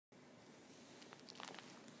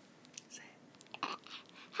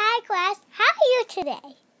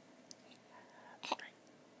today?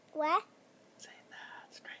 What? Say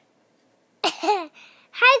that straight.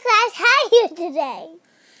 Hi class, how are you today?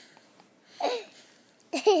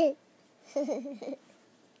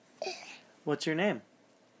 What's your name?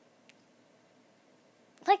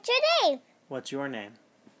 What's your name? What's your name?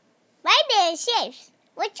 My name is James.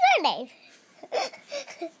 What's your name?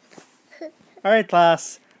 Alright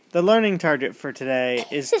class, the learning target for today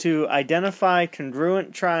is to identify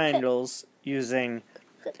congruent triangles using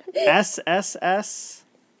SSS,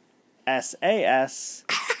 SAS,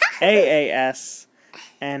 AAS,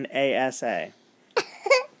 and ASA.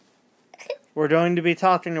 We're going to be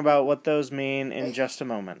talking about what those mean in just a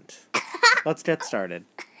moment. Let's get started.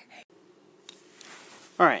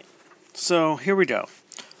 Alright, so here we go.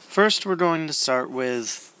 First we're going to start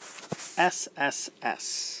with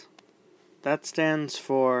SSS. That stands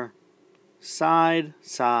for side,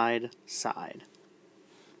 side, side.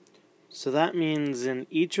 So that means in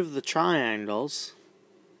each of the triangles,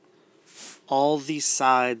 all the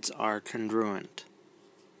sides are congruent.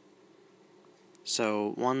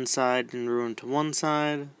 So one side congruent to one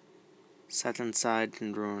side, second side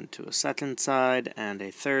congruent to a second side, and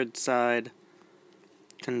a third side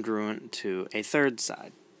congruent to a third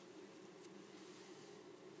side.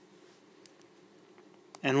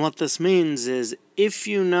 And what this means is if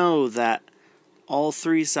you know that all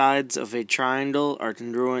three sides of a triangle are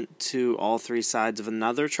congruent to all three sides of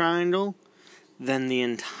another triangle, then the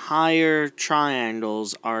entire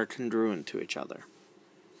triangles are congruent to each other.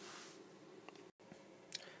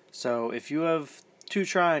 So if you have two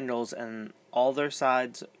triangles and all their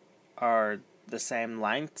sides are the same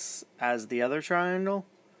lengths as the other triangle,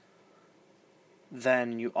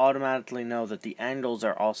 then you automatically know that the angles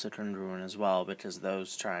are also congruent as well because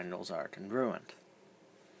those triangles are congruent.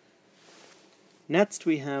 Next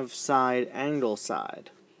we have side, angle, side.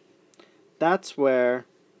 That's where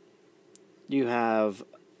you have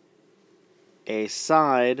a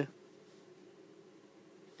side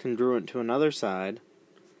congruent to another side,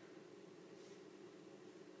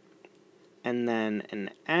 and then an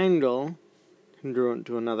angle congruent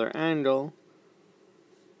to another angle,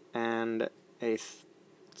 and a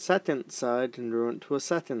second side congruent to a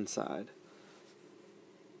second side.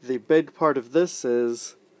 The big part of this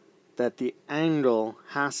is that the angle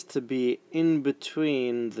has to be in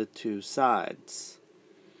between the two sides.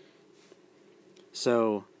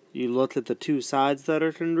 So you look at the two sides that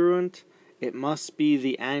are congruent, it must be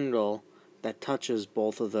the angle that touches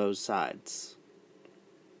both of those sides.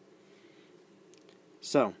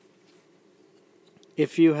 So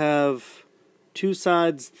if you have two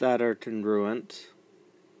sides that are congruent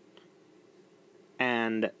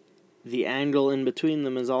and the angle in between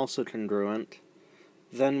them is also congruent,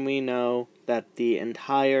 then we know that the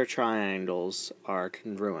entire triangles are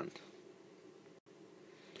congruent.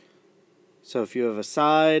 So if you have a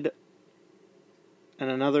side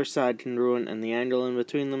and another side congruent and the angle in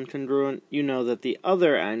between them congruent, you know that the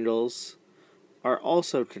other angles are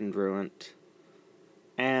also congruent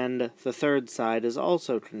and the third side is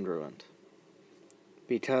also congruent,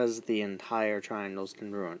 because the entire triangle is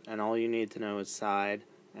congruent, and all you need to know is side,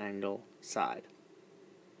 angle, side.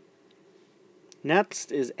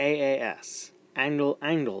 Next is AAS, angle,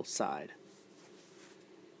 angle, side.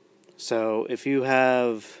 So if you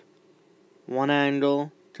have one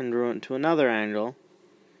angle congruent to another angle,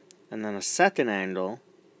 and then a second angle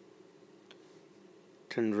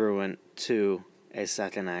congruent to a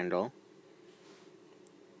second angle,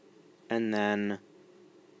 and then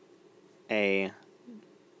a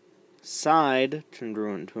side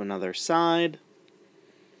congruent to another side,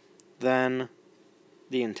 then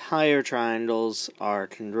the entire triangles are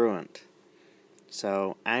congruent.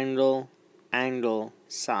 So angle, angle,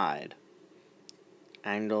 side.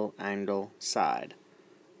 Angle, angle, side.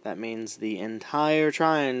 That means the entire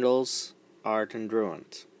triangles are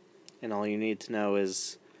congruent. And all you need to know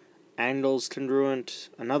is angle's congruent,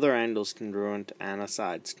 another angle's congruent, and a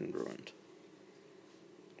side's congruent.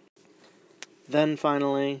 Then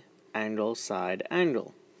finally, angle, side,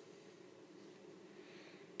 angle.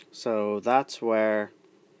 So that's where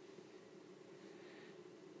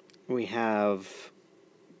we have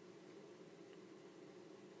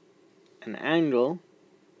an angle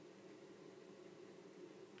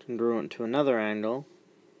congruent to another angle,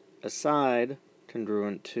 a side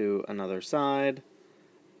congruent to another side,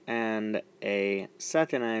 and a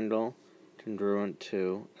second angle congruent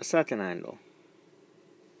to a second angle.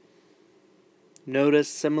 Notice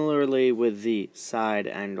similarly with the side,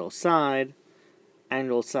 angle, side,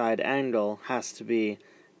 angle, side, angle has to be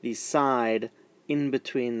the side in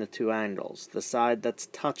between the two angles, the side that's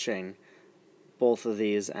touching both of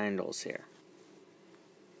these angles here.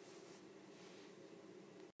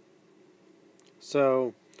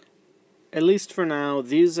 So, at least for now,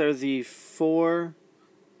 these are the 4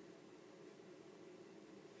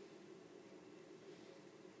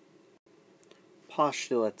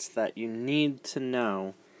 postulates that you need to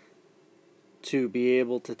know to be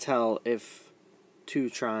able to tell if 2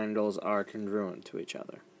 triangles are congruent to each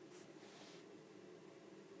other.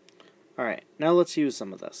 Alright, now let's use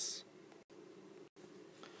some of this.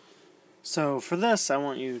 So for this, I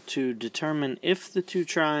want you to determine if the 2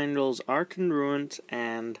 triangles are congruent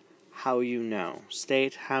and how you know.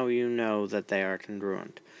 State how you know that they are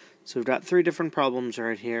congruent. So we've got 3 different problems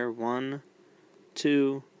right here. 1,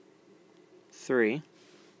 2, 3.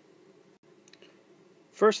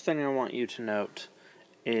 First thing I want you to note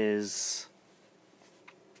is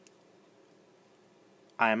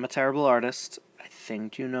I am a terrible artist. I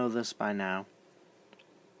think you know this by now.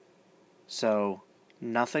 So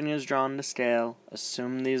nothing is drawn to scale.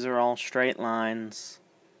 Assume these are all straight lines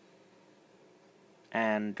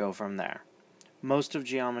and go from there. Most of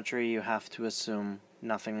geometry you have to assume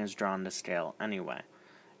nothing is drawn to scale anyway.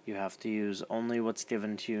 You have to use only what's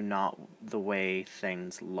given to you, not the way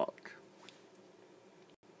things look.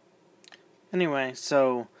 Anyway,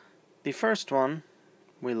 so the first one,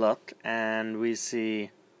 we look and we see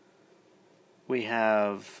we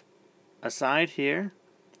have a side here,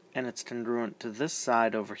 and it's congruent to this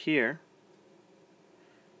side over here.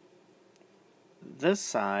 This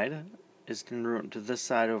side is congruent to this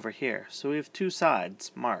side over here. So we have 2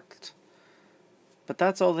 sides marked. But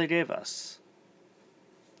that's all they gave us.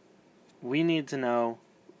 We need to know,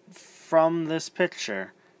 from this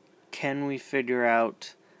picture, can we figure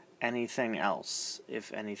out anything else,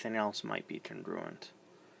 if anything else might be congruent?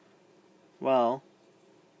 Well,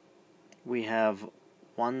 we have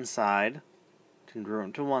one side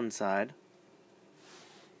congruent to one side,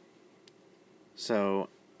 so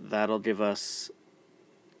that'll give us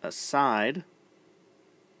a side,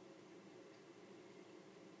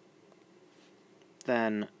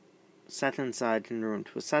 then second side congruent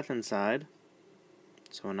to a second side,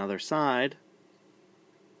 so another side.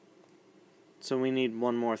 So we need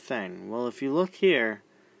one more thing. Well, if you look here,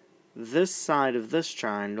 this side of this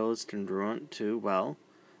triangle is congruent to, well,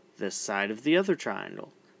 this side of the other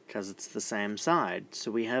triangle, because it's the same side.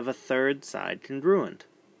 So we have a third side congruent.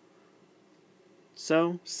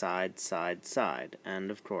 So, side, side, side.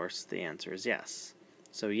 And of course, the answer is yes.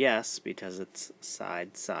 So yes, because it's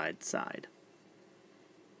side, side, side.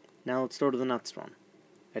 Now let's go to the next one.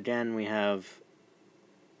 Again, we have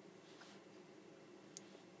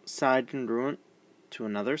side congruent to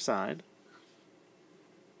another side.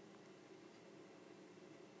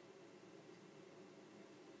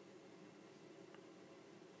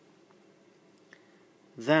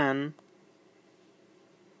 Then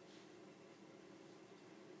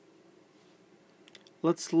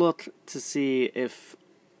let's look to see if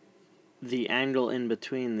the angle in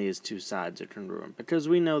between these 2 sides are congruent, because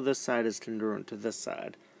we know this side is congruent to this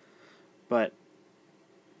side, but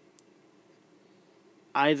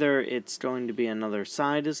either it's going to be another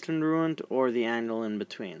side is congruent or the angle in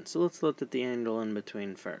between. So let's look at the angle in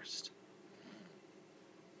between first.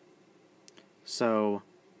 So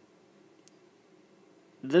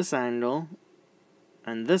this angle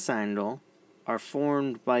and this angle are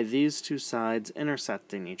formed by these 2 sides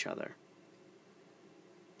intersecting each other.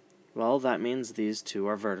 Well, that means these 2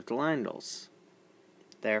 are vertical angles.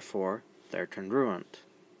 Therefore, they're congruent.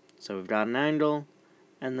 So we've got an angle,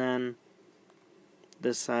 and then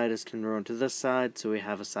this side is congruent to this side, so we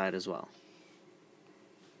have a side as well.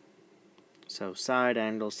 So side,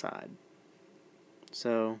 angle, side.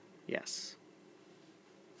 So, yes.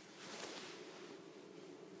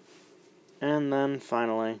 And then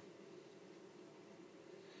finally,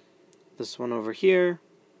 this one over here,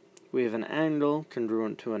 we have an angle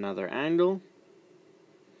congruent to another angle,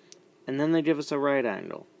 and then they give us a right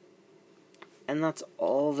angle. And that's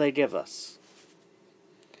all they give us.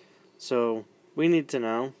 So we need to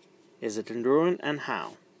know, is it congruent and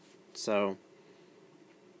how? So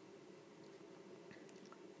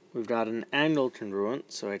we've got an angle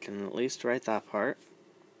congruent, so I can at least write that part.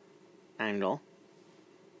 Angle.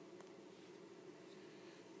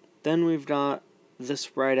 Then we've got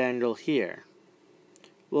this right angle here.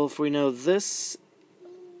 Well, if we know this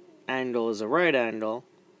angle is a right angle,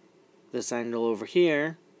 this angle over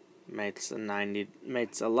here makes a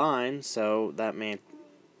line, so that means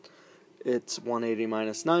it's 180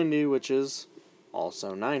 minus 90, which is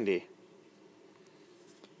also 90.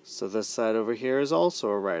 So this side over here is also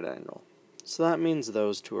a right angle. So that means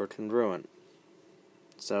those 2 are congruent.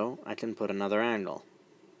 So I can put another angle.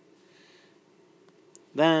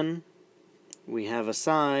 Then we have a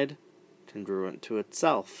side congruent to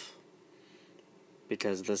itself.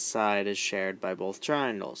 because this side is shared by both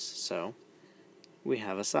triangles. So we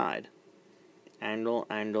have a side. Angle,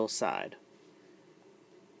 angle, side.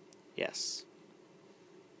 Yes.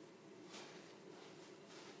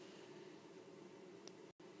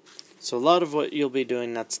 So a lot of what you'll be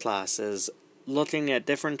doing next class is looking at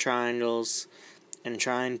different triangles and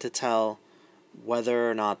trying to tell whether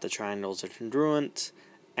or not the triangles are congruent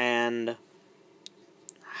and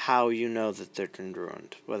how you know that they're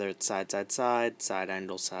congruent, whether it's side, side, side, side,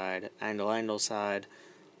 angle, angle, side,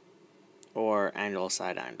 or angle,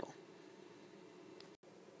 side, angle.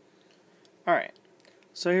 Alright,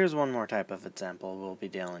 so here's one more type of example we'll be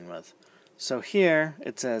dealing with. So here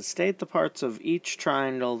it says, state the parts of each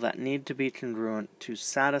triangle that need to be congruent to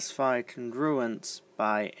satisfy congruence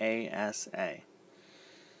by ASA.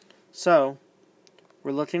 So,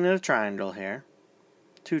 we're looking at a triangle here,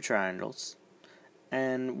 two triangles,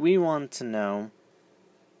 and we want to know,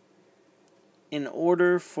 in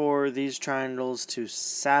order for these triangles to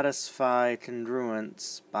satisfy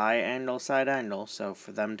congruence by angle, side, angle, so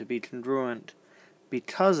for them to be congruent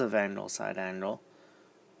because of angle, side, angle,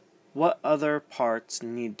 what other parts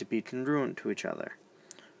need to be congruent to each other?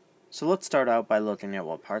 So let's start out by looking at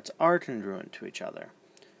what parts are congruent to each other.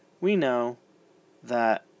 We know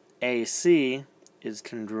that AC is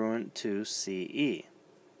congruent to CE.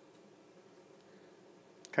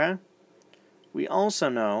 Okay? We also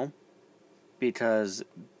know, because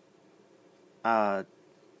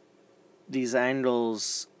these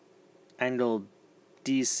angles, angle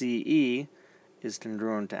DCE is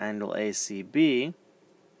congruent to angle ACB,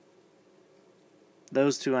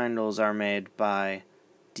 those two angles are made by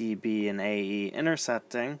DB and AE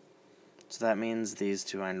intersecting, so that means these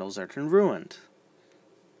two angles are congruent.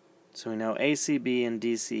 So we know ACB and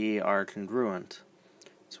DCE are congruent.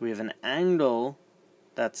 So we have an angle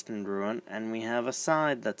that's congruent, and we have a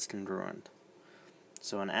side that's congruent.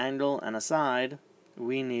 So an angle and a side,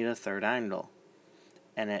 we need a third angle.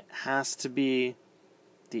 And it has to be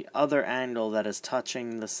the other angle that is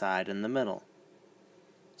touching the side in the middle.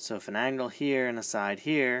 So if an angle here and a side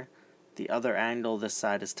here, the other angle this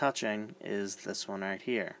side is touching is this one right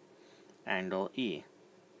here, angle E.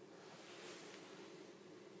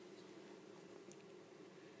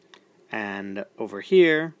 And over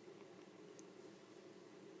here,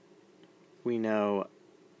 we know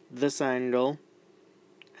this angle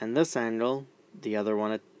and this angle, the other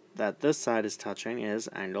one that this side is touching is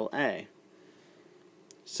angle A.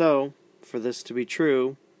 So, for this to be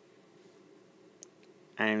true,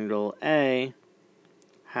 angle A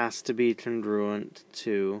has to be congruent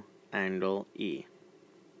to angle E.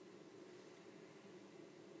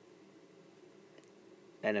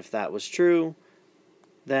 And if that was true,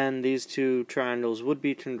 then these two triangles would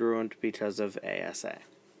be congruent because of ASA.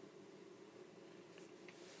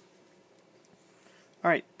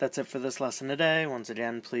 Alright, that's it for this lesson today. Once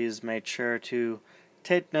again, please make sure to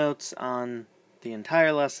take notes on the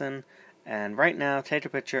entire lesson, and right now take a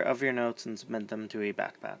picture of your notes and submit them to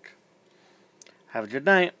eBackpack. Have a good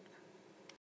night.